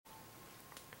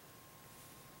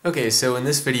Okay, so in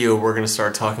this video we're going to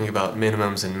start talking about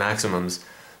minimums and maximums.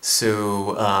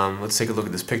 So let's take a look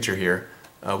at this picture here.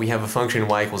 We have a function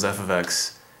y equals f of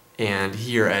x, and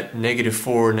here at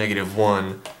 -4,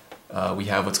 -1, we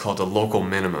have what's called a local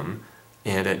minimum,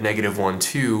 and at -1,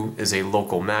 2 is a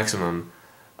local maximum,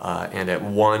 and at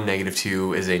 1,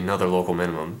 -2 is another local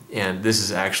minimum. And this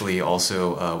is actually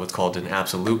also what's called an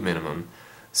absolute minimum.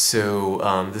 So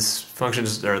this function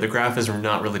is, or the graph is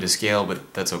not really to scale,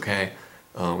 but that's okay.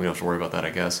 We don't have to worry about that, I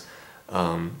guess.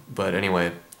 But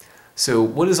anyway, so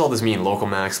what does all this mean? Local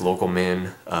max, local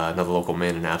min, another local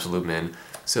min, and absolute min.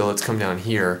 So let's come down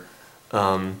here.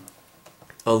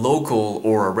 A local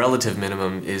or a relative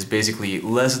minimum is basically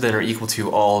less than or equal to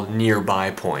all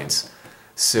nearby points.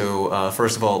 So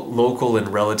first of all, local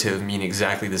and relative mean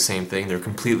exactly the same thing. They're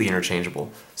completely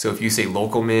interchangeable. So if you say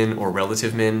local min or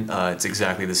relative min, it's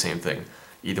exactly the same thing.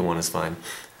 Either one is fine.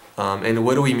 And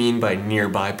what do we mean by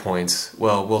nearby points?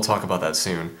 Well, we'll talk about that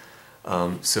soon.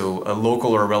 So a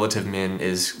local or a relative min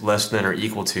is less than or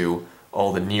equal to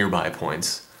all the nearby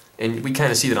points. And we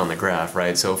kind of see that on the graph,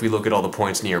 right? So if we look at all the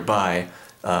points nearby,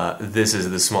 this is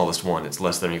the smallest one. It's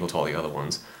less than or equal to all the other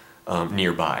ones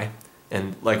nearby.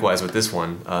 And likewise with this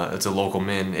one, it's a local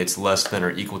min. It's less than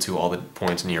or equal to all the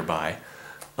points nearby.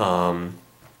 Now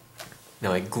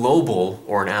a global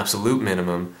or an absolute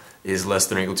minimum is less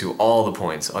than or equal to all the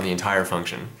points on the entire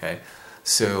function. Okay,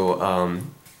 so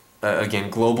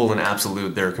again, global and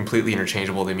absolute, they're completely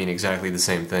interchangeable. They mean exactly the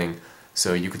same thing.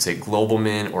 So you could say global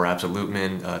min or absolute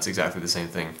min. It's exactly the same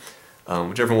thing.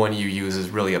 Whichever one you use is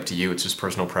really up to you. It's just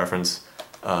personal preference.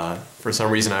 For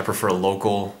some reason, I prefer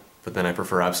local, but then I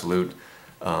prefer absolute.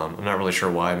 I'm not really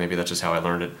sure why. Maybe that's just how I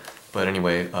learned it. But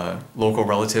anyway, local,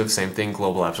 relative, same thing.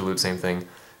 Global, absolute, same thing.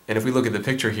 And if we look at the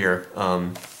picture here,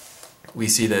 we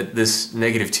see that this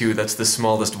 -2, that's the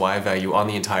smallest y value on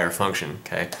the entire function,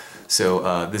 okay?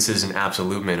 So this is an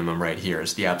absolute minimum right here.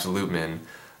 It's the absolute min,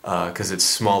 because it's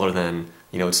smaller than,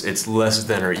 it's less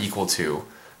than or equal to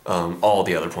all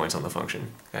the other points on the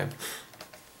function, okay?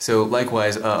 So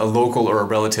likewise, a local or a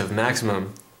relative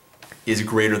maximum is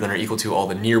greater than or equal to all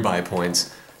the nearby points.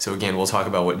 So again, we'll talk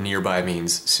about what nearby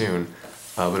means soon.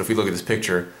 But if we look at this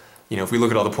picture, if we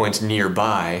look at all the points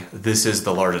nearby, this is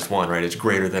the largest one, right? It's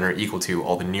greater than or equal to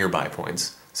all the nearby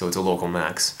points. So it's a local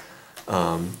max.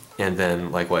 And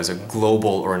then likewise, a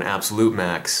global or an absolute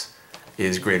max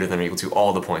is greater than or equal to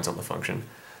all the points on the function.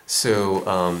 So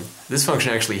this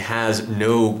function actually has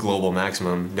no global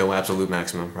maximum, no absolute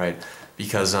maximum, right?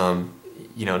 Because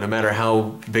no matter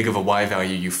how big of a y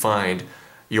value you find,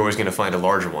 you're always going to find a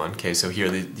larger one. Okay, so here,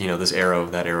 this arrow,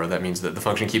 that means that the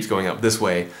function keeps going up this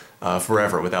way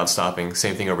forever without stopping.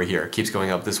 Same thing over here, keeps going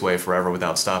up this way forever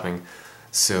without stopping.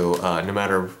 So no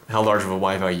matter how large of a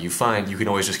y value you find, you can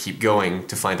always just keep going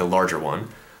to find a larger one.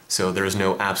 So there is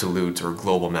no absolute or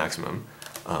global maximum,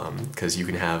 because you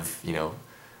can have,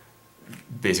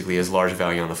 basically as large a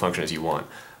value on the function as you want.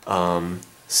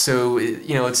 So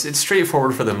it's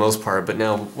straightforward for the most part. But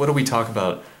now, what do we talk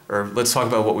about? Or let's talk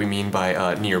about what we mean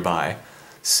by nearby.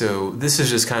 So this is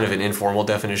just kind of an informal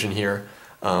definition here.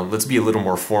 Let's be a little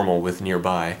more formal with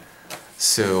nearby.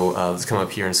 So let's come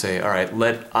up here and say, all right,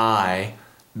 let I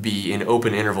be an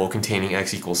open interval containing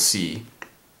x equals c.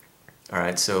 All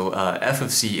right, so f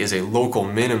of c is a local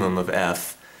minimum of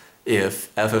f if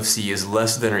f of c is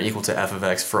less than or equal to f of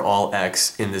x for all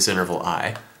x in this interval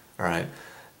I. All right,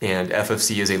 and f of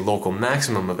c is a local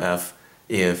maximum of f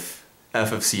if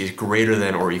f of c is greater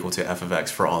than or equal to f of x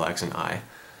for all x in I.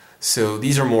 So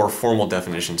these are more formal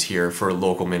definitions here for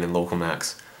local min and local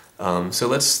max. So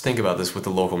let's think about this with the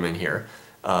local min here.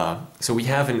 So we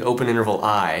have an open interval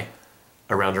I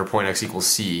around our point x equals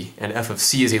c, and f of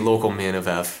c is a local min of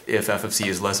f if f of c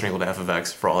is less than or equal to f of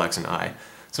x for all x in I.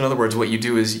 So in other words, what you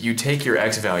do is you take your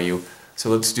x value, so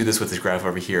let's do this with this graph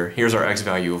over here. Here's our x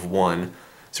value of 1.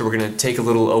 So we're going to take a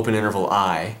little open interval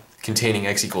I containing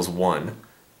x equals 1.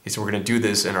 Okay, so we're going to do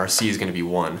this, and our c is going to be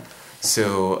 1.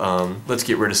 So let's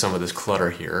get rid of some of this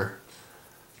clutter here.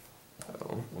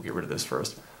 We'll get rid of this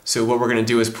first. So what we're going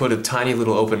to do is put a tiny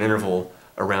little open interval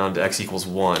around x equals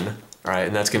 1, all right,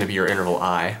 and that's going to be your interval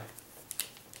I.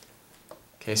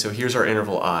 Okay, so here's our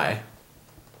interval I.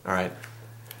 All right.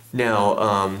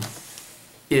 Now,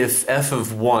 if f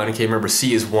of 1, okay, remember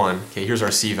c is 1. Okay, here's our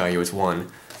c value, it's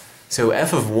 1. So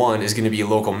f of 1 is going to be a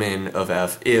local min of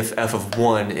f if f of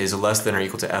 1 is less than or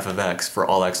equal to f of x for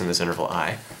all x in this interval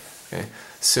I. Okay,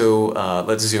 so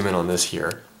let's zoom in on this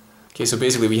here. Okay, so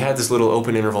basically we had this little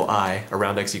open interval I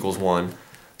around x equals 1.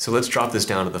 So let's drop this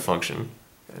down to the function.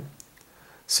 Okay.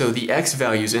 So the x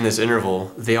values in this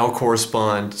interval, they all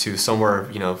correspond to somewhere,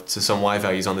 to some y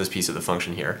values on this piece of the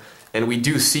function here. And we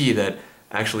do see that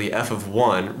actually f of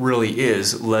 1 really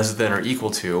is less than or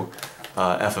equal to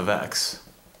f of x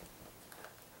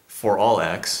for all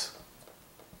x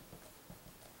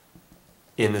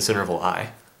in this interval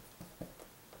I.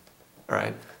 All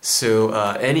right, so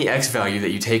any x value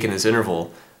that you take in this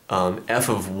interval, f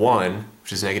of 1,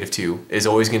 which is -2, is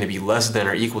always going to be less than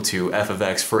or equal to f of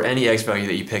x for any x value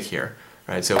that you pick here.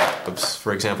 Right, so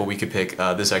for example, we could pick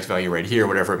this x value right here,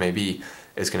 whatever it may be,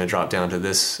 is going to drop down to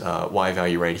this y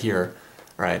value right here,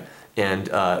 right? And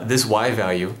this y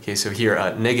value, okay, so here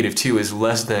 -2 is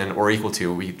less than or equal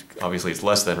to, obviously it's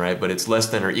less than, right? But it's less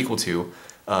than or equal to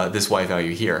this y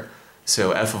value here.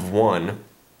 So f of 1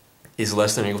 is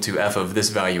less than or equal to f of this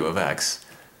value of x.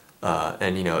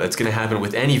 And you know, it's going to happen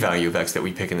with any value of x that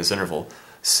we pick in this interval.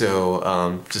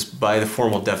 So just by the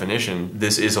formal definition,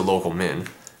 this is a local min,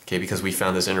 okay, because we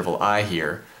found this interval I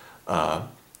here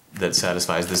that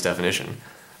satisfies this definition.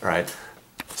 All right,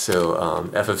 so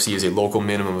f of c is a local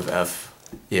minimum of f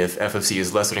if f of c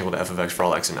is less than or equal to f of x for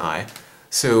all x in I.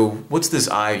 So what's this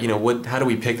I, you know, how do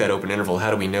we pick that open interval? How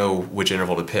do we know which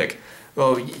interval to pick?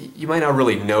 Well, you might not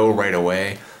really know right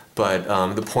away, but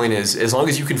the point is, as long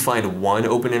as you can find one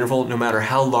open interval, no matter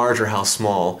how large or how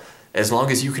small, as long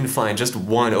as you can find just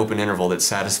one open interval that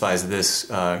satisfies this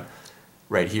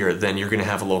right here, then you're going to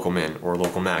have a local min or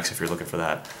local max if you're looking for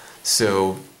that.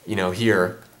 So, you know,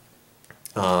 here,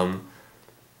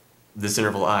 this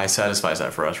interval I satisfies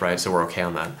that for us, right? So we're okay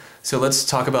on that. So let's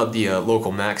talk about the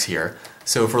local max here.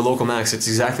 So for local max, it's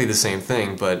exactly the same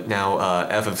thing, but now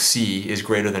f of c is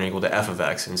greater than or equal to f of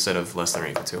x instead of less than or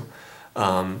equal to.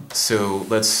 So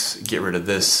let's get rid of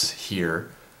this here.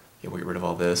 Okay, we'll get rid of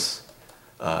all this,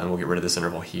 and we'll get rid of this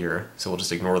interval here. So we'll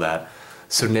just ignore that.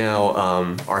 So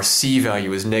now our c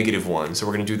value is -1. So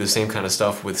we're going to do the same kind of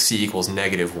stuff with c equals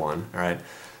 -1. All right.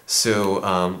 So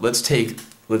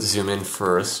let's zoom in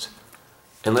first,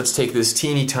 and let's take this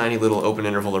teeny tiny little open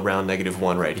interval around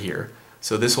 -1 right here.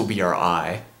 So this will be our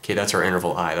I. Okay, that's our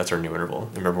interval I. That's our new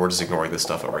interval. Remember, we're just ignoring this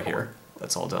stuff over here.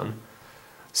 That's all done.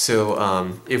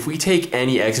 So if we take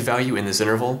any x value in this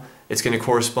interval, it's going to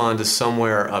correspond to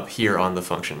somewhere up here on the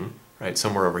function, right?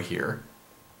 Somewhere over here.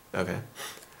 Okay.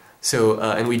 So,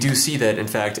 and we do see that, in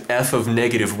fact, f of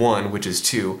 -1, which is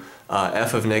 2,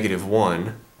 f of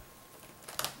 -1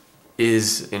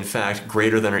 is, in fact,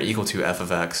 greater than or equal to f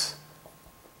of x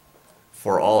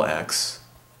for all x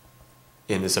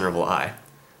in this interval I.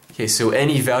 Okay, so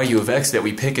any value of x that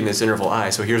we pick in this interval I,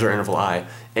 so here's our interval I,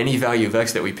 any value of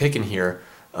x that we pick in here,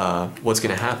 what's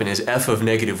going to happen is f of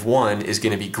 -1 is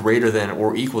going to be greater than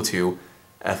or equal to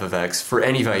f of x for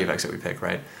any value of x that we pick,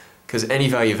 right? Because any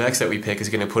value of x that we pick is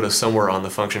going to put us somewhere on the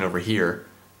function over here,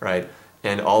 right?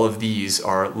 And all of these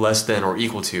are less than or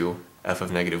equal to f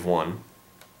of -1.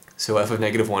 So f of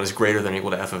 -1 is greater than or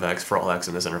equal to f of x for all x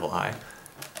in this interval I.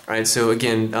 All right, so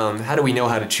again, how do we know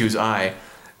how to choose I?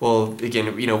 Well,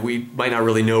 again, you know, we might not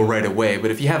really know right away,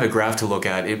 but if you have a graph to look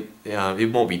at,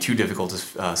 it won't be too difficult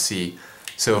to see.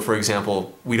 So, for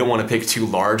example, we don't want to pick too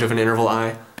large of an interval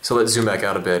I, so let's zoom back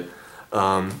out a bit.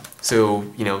 So,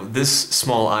 you know, this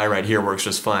small I right here works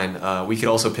just fine. We could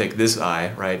also pick this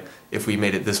I, right? If we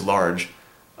made it this large,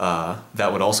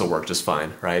 that would also work just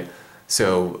fine, right?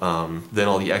 So then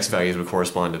all the x values would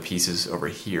correspond to pieces over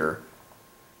here,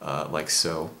 like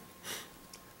so.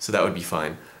 So that would be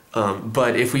fine.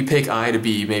 But if we pick I to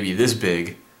be maybe this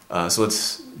big, so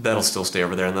that'll still stay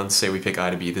over there, and let's say we pick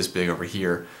I to be this big over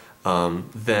here,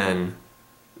 then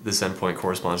this endpoint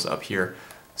corresponds to up here.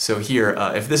 So here,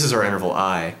 if this is our interval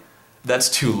I, that's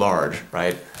too large,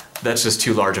 right? That's just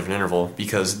too large of an interval,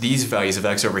 because these values of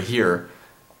x over here,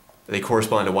 they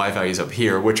correspond to y values up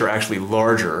here, which are actually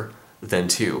larger than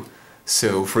 2.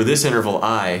 So for this interval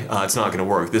I, it's not going to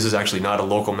work. This is actually not a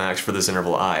local max for this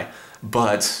interval I.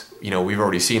 But, you know, we've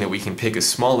already seen that we can pick a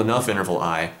small enough interval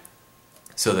I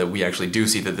so that we actually do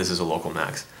see that this is a local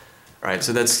max. All right,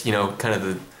 so that's, you know, kind of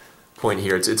the point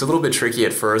here. It's a little bit tricky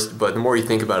at first, but the more you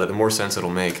think about it, the more sense it'll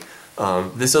make.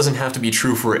 This doesn't have to be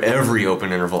true for every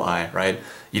open interval I, right?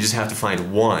 You just have to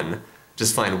find one.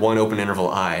 Just find one open interval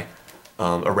I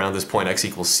around this point x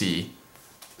equals c,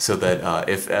 so that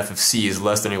if f of c is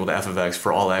less than or equal to f of x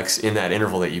for all x in that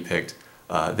interval that you picked,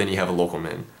 then you have a local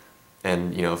min.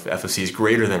 And you know, if f of c is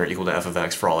greater than or equal to f of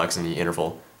x for all x in the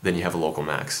interval, then you have a local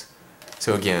max.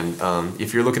 So again,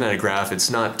 if you're looking at a graph, it's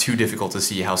not too difficult to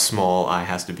see how small I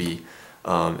has to be.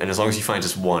 And as long as you find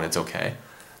just one, it's okay.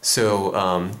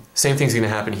 So same thing's going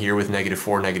to happen here with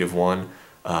 -4, -1.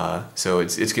 So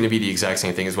it's going to be the exact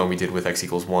same thing as when we did with x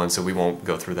equals 1, so we won't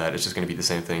go through that. It's just going to be the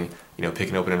same thing. You know, pick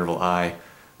an open interval I,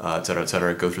 et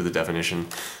cetera, go through the definition,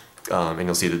 and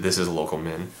you'll see that this is a local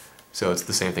min. So it's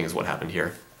the same thing as what happened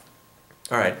here.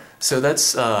 All right, so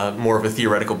that's more of a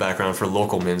theoretical background for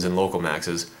local mins and local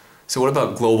maxes. So what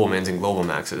about global mins and global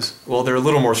maxes? Well, they're a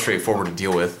little more straightforward to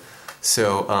deal with.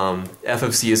 So f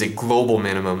of c is a global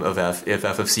minimum of f if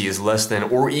f of c is less than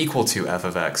or equal to f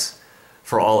of x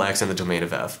for all x in the domain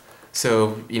of f.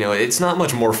 So, you know, it's not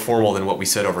much more formal than what we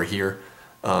said over here.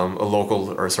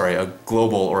 A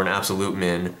global or an absolute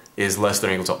min is less than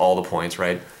or equal to all the points,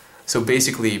 right? So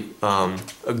basically,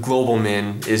 a global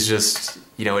min is just,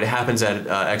 you know, it happens at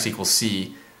x equals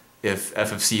c if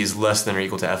f of c is less than or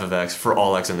equal to f of x for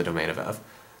all x in the domain of f.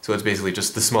 So it's basically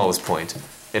just the smallest point.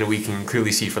 And we can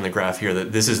clearly see from the graph here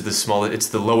that this is the smallest, it's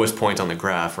the lowest point on the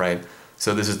graph, right?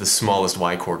 So this is the smallest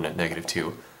y-coordinate,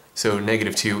 -2. So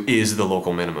 -2 is the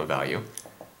local minimum value.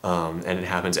 And it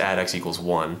happens at x equals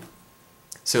 1.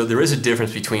 So there is a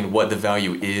difference between what the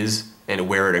value is and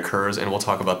where it occurs, and we'll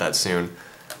talk about that soon.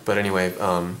 But anyway,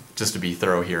 just to be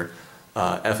thorough here,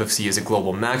 f of c is a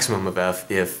global maximum of f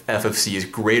if f of c is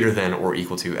greater than or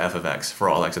equal to f of x for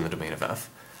all x in the domain of f.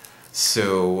 So,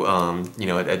 you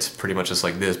know, it's pretty much just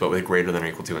like this, but with greater than or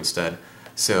equal to instead.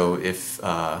 So if,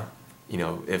 you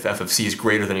know, if f of c is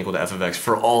greater than or equal to f of x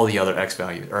for all the other x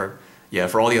values, or yeah,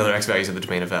 for all the other x values in the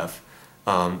domain of f,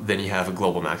 then you have a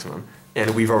global maximum.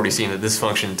 And we've already seen that this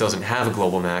function doesn't have a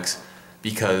global max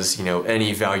because, you know,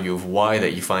 any value of y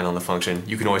that you find on the function,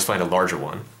 you can always find a larger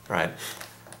one, right?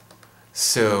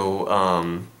 So,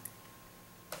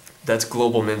 that's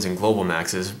global mins and global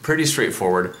maxes. Pretty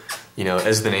straightforward. You know,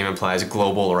 as the name implies,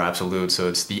 global or absolute, so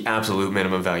it's the absolute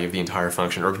minimum value of the entire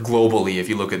function, or globally, if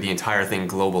you look at the entire thing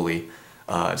globally,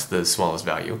 it's the smallest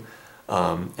value.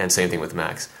 And same thing with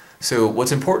max. So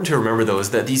what's important to remember though is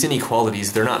that these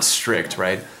inequalities, they're not strict,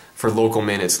 right? For local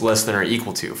min, it's less than or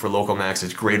equal to. For local max,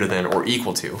 it's greater than or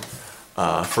equal to.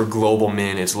 For global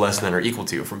min, it's less than or equal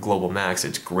to. For global max,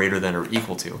 it's greater than or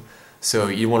equal to. So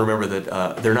you want to remember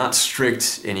that they're not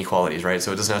strict inequalities, right?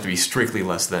 So it doesn't have to be strictly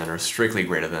less than or strictly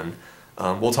greater than.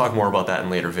 We'll talk more about that in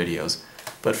later videos.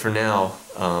 But for now,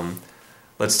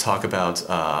 let's talk about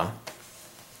how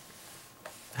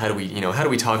do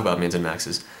we talk about mins and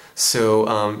maxes. So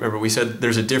remember we said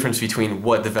there's a difference between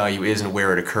what the value is and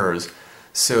where it occurs.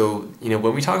 So, you know,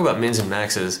 when we talk about mins and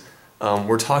maxes,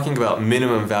 we're talking about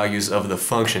minimum values of the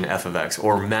function f of x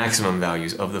or maximum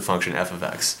values of the function f of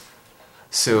x.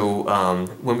 So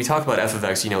when we talk about f of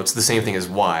x, you know, it's the same thing as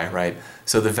y, right?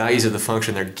 So the values of the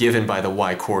function, they're given by the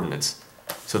y-coordinates.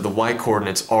 So the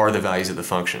y-coordinates are the values of the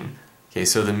function. Okay,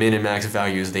 so the min and max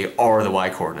values, they are the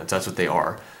y-coordinates. That's what they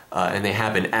are. And they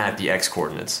happen at the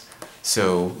x-coordinates.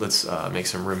 So let's make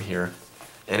some room here.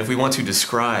 And if we want to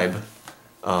describe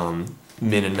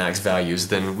min and max values,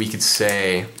 then we could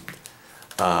say,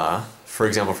 for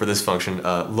example, for this function,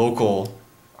 local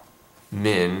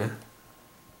min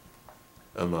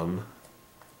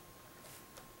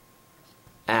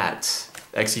at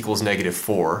x equals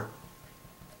 -4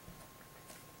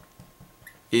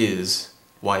 is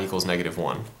y equals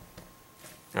 -1.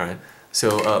 All right. So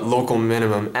local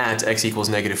minimum at x equals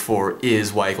 -4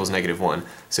 is y equals -1.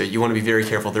 So you want to be very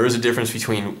careful. There is a difference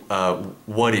between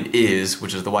what it is,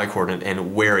 which is the y-coordinate,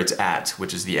 and where it's at,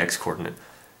 which is the x-coordinate.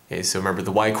 Okay, so remember,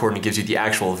 the y-coordinate gives you the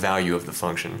actual value of the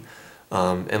function.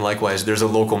 And likewise, there's a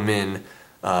local min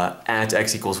at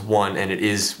x equals 1, and it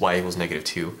is y equals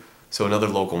 -2. So another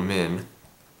local min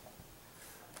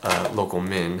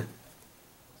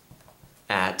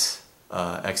at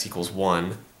x equals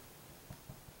 1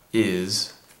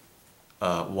 is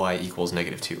y equals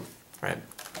 -2, right?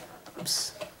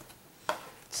 Oops.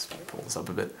 Let's pull this up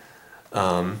a bit.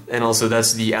 And also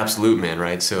that's the absolute min,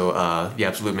 right? So the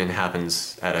absolute min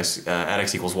happens at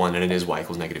x equals 1, and it is y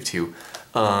equals -2.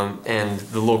 And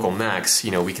the local max,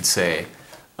 you know, we could say,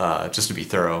 just to be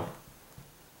thorough,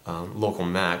 local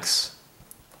max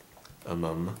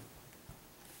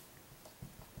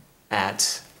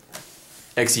at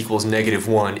x equals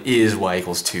 -1 is y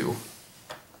equals 2.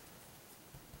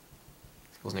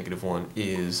 Equals -1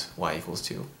 is y equals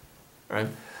 2. All right?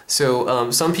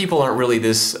 So some people aren't really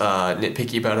this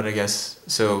nitpicky about it, I guess.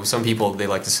 So some people, they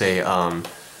like to say,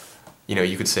 you know,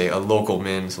 you could say a local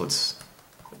min, so let's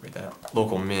write that.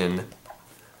 Local min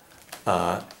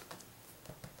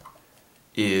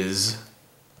is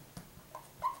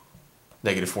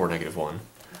 -4, -1.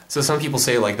 So some people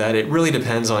say it like that. It really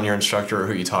depends on your instructor or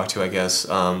who you talk to, I guess.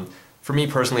 For me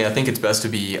personally, I think it's best to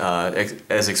be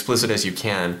as explicit as you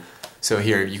can. So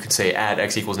here you could say at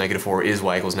x equals -4 is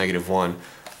y equals -1.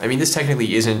 I mean, this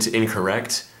technically isn't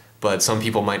incorrect, but some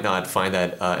people might not find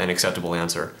that an acceptable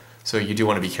answer. So you do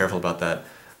want to be careful about that.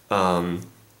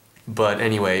 But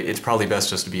anyway, it's probably best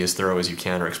just to be as thorough as you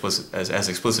can, or as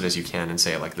explicit as you can, and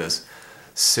say it like this.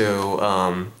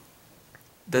 So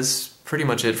that's pretty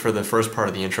much it for the first part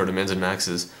of the intro to mins and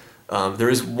maxes. There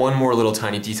is one more little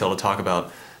tiny detail to talk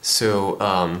about.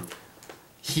 So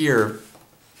here,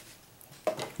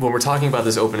 when we're talking about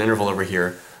this open interval over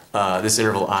here, this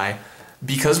interval I,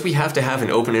 because we have to have an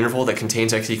open interval that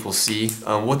contains x equals c,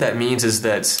 what that means is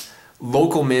that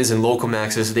local mins and local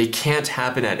maxes, they can't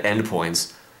happen at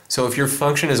endpoints. So if your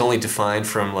function is only defined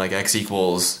from like x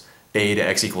equals a to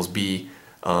x equals b,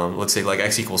 let's say like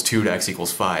x equals 2 to x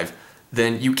equals 5,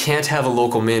 then you can't have a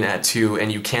local min at 2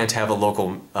 and you can't have a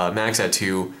local max at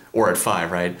 2 or at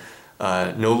 5, right?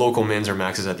 No local mins or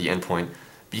maxes at the endpoint,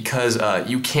 because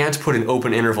you can't put an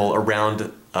open interval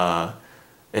around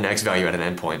an x value at an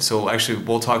endpoint. So actually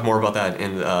we'll talk more about that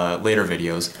in later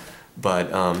videos,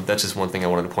 but that's just one thing I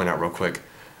wanted to point out real quick.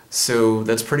 So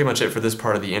that's pretty much it for this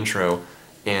part of the intro,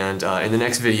 and in the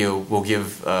next video we'll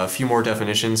give a few more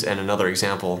definitions and another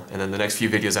example, and then the next few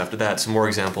videos after that some more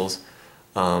examples,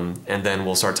 and then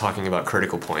we'll start talking about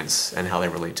critical points and how they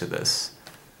relate to this.